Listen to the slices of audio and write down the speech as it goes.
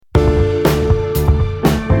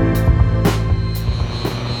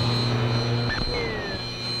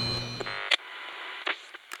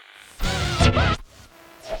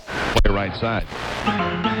side.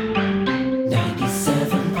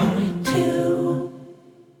 97.2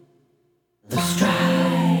 The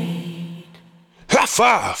Stride. High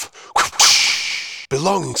five!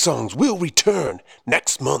 Belonging Songs will return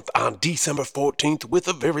next month on December 14th with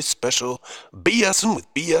a very special BSing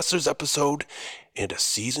with BSers episode and a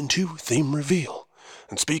Season 2 theme reveal.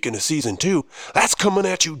 And speaking of Season 2, that's coming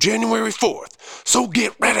at you January 4th, so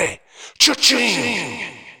get ready! Cha-ching!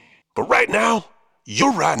 But right now,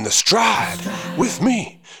 you're riding the Stride with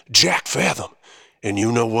me, Jack Fathom. And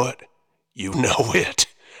you know what? You know it.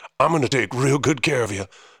 I'm gonna take real good care of you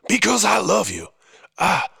because I love you.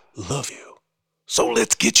 I love you. So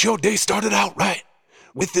let's get your day started out right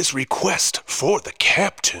with this request for the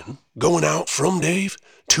captain going out from Dave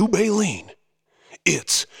to Baleen.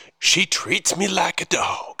 It's She Treats Me Like a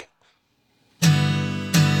Dog.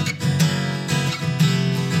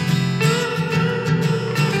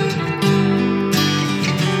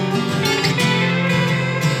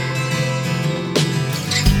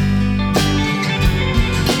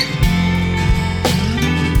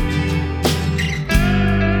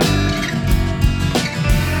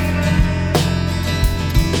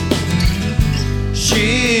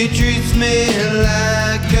 She treats me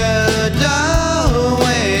like a dog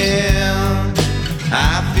when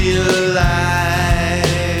I feel alive.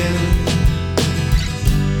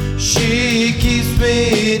 She keeps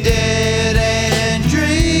me dead and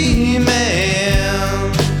dreaming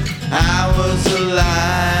I was alive.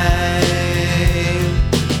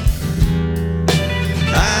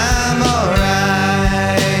 I'm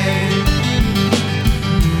alright.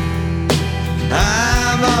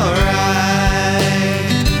 I'm alright.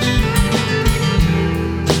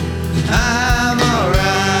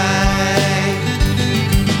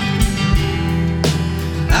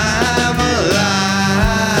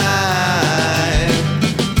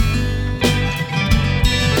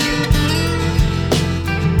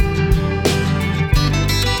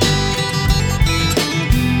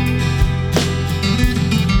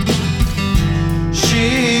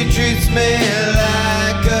 Treats me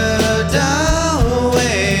like a dog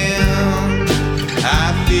when I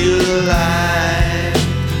feel alive.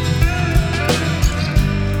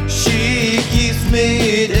 She keeps me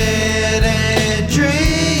dead and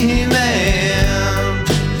dreaming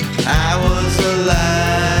I was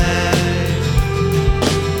alive.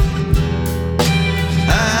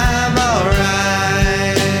 I'm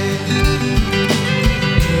alright.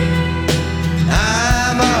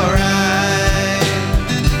 I'm alright.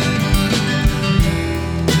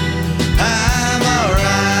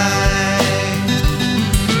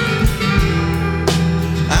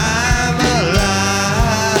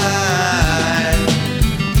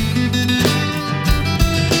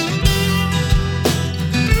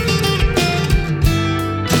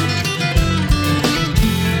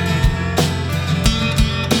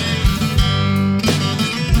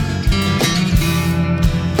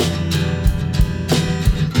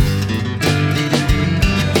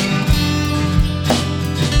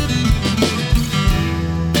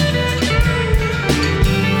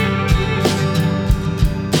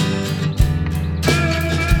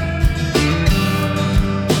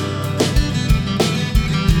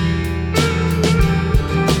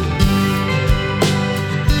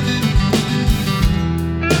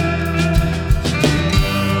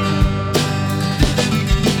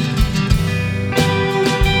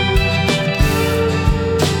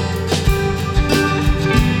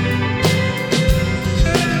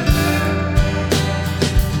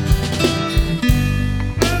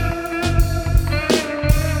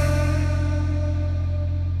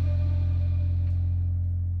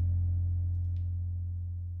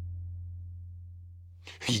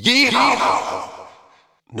 Yeah!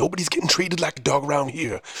 Nobody's getting treated like a dog around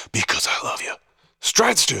here because I love you.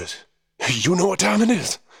 Stridesters, you know what time it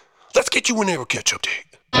is. Let's get you an air catch update.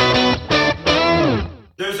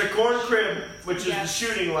 There's a corn crib, which is the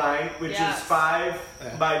shooting line, which is 5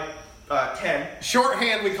 by 10.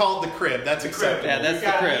 Shorthand, we call it the crib. That's acceptable. Yeah, that's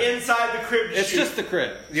the crib. Inside the crib. It's just the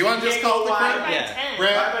crib. You want to just call it the crib? Yeah.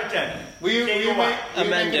 5 by 10. We make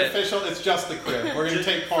Amend it it. official. It's just the crib. We're going to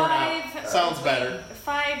take corn out. Sounds better.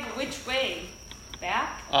 5 which way?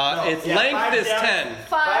 Back? Its length is 10.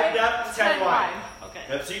 5 depth, 10 wide.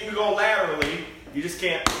 Okay. So you can go laterally. You just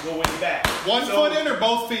can't go way back. 1 foot in or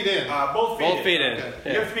both feet in? Both feet in. Both feet in. Okay.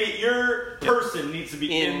 Yeah. You have to be, your person needs to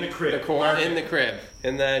be in the crib. In the crib.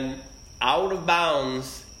 And then out of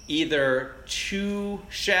bounds, either too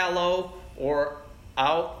shallow or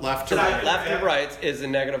out left to right. Left to right is a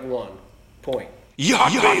 -1 point. Yeah,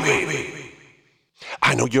 baby.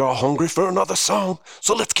 I know you're all hungry for another song,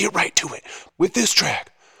 so let's get right to it with this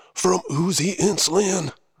track from Uzi and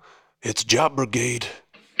Slim. It's Job Brigade.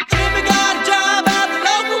 Jimmy got a job at the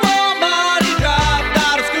local Walmart. He dropped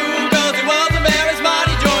out of school 'cause he wasn't very smart.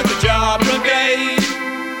 He joined the job brigade.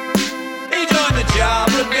 He joined the job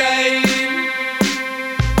brigade.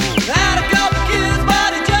 Had a couple kids,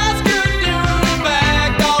 but he just couldn't do it.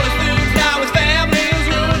 Backed all his dues, now his family's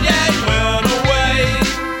ruined. Yeah, he went away.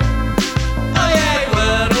 Oh yeah, he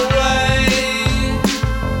went away.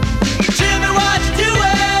 Jimmy, what you doing?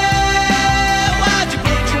 Why'd you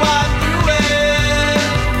put your wife through it?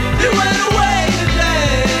 He went away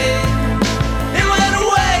today. He went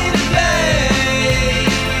away today.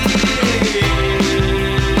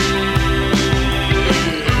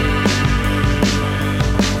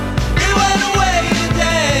 He went away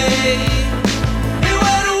today. He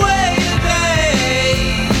went away today.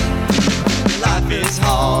 Life is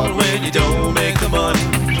hard when you don't make the money.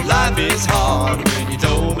 Life is hard when you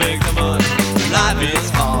don't make the money. Life is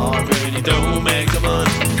hard when you don't make the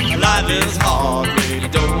money. Life is hard when you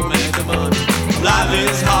don't make the money. Life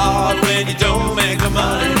is hard when you don't make the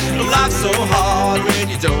money. Life's so hard when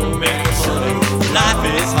you don't make the money. Life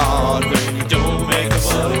is hard when you don't make the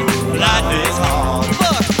money. Life is hard.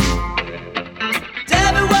 Look.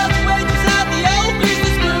 Debbie was a waitress at the old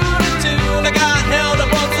business moon until I got held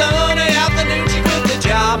up on Sunday afternoon. She quit the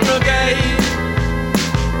job brigade.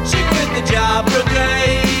 She quit the job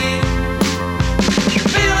brigade.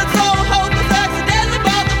 Feeling so hopeless, accidentally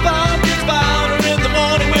bought the pumpkins. Found her in the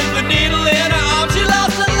morning with a needle in her arm. She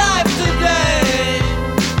lost her life today.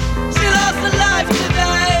 She lost her life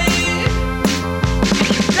today.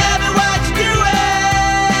 Debbie, what you doing?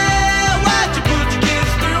 Why'd you put your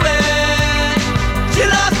kids through it? She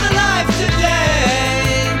lost her life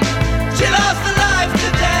today. She lost her life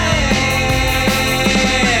today.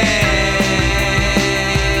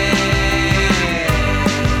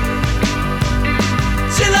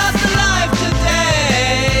 She lost her life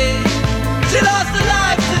today. She lost her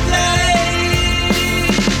life today.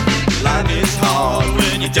 Life is hard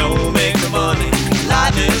when you don't make the money.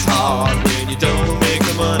 Life is hard when you don't make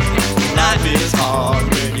the money. Life is hard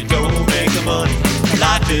when you don't make the money.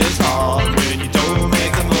 Life is hard when you don't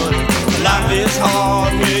make the money. Life is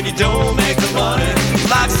hard when you don't make the money.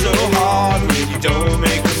 Life's so hard when you don't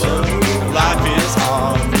make the money. Life is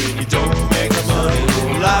hard when you don't make the money.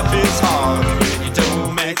 Life is hard when you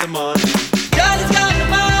don't make the money. Johnny's got the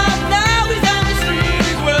mom, now he's on the street.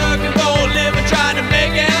 He's working for a living, trying to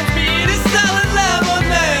make ends meet. He's selling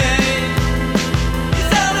lemonade. He's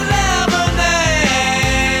selling lemonade.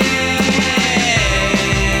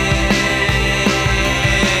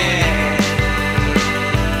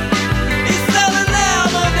 He's selling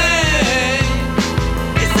lemonade.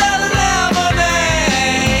 He's selling lemonade.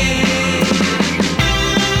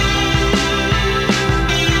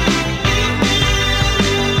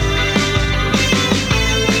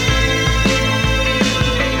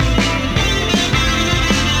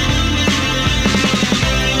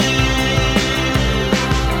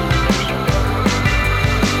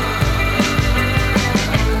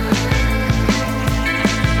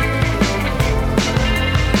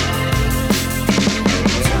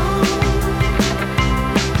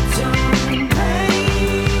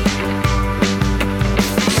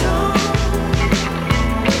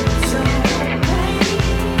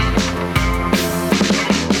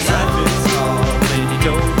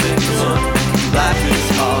 Life is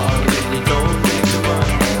hard when you don't make the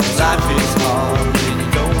money. Life is hard when you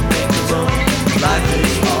don't make the money. Life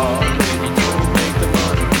is hard when you don't make the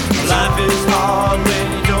money. Life is hard when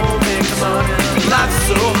you don't make the money. Life's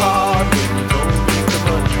so hard when you don't make the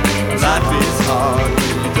money. Life is hard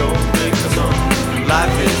when you don't make the money.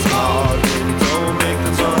 Life is hard when you don't make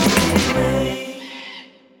the money.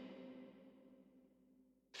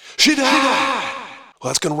 She died! Well,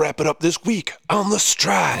 that's going to wrap it up this week on The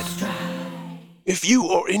Stride. If you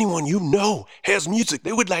or anyone you know has music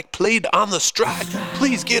they would like played on The Stride,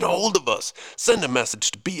 please get a hold of us. Send a message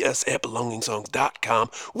to bs@belongingsongs.com.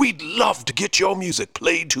 We'd love to get your music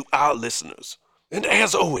played to our listeners. And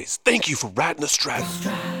as always, thank you for riding The Stride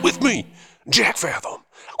with me, Jack Fathom.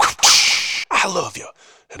 I love you.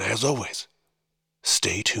 And as always,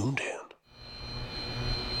 stay tuned in.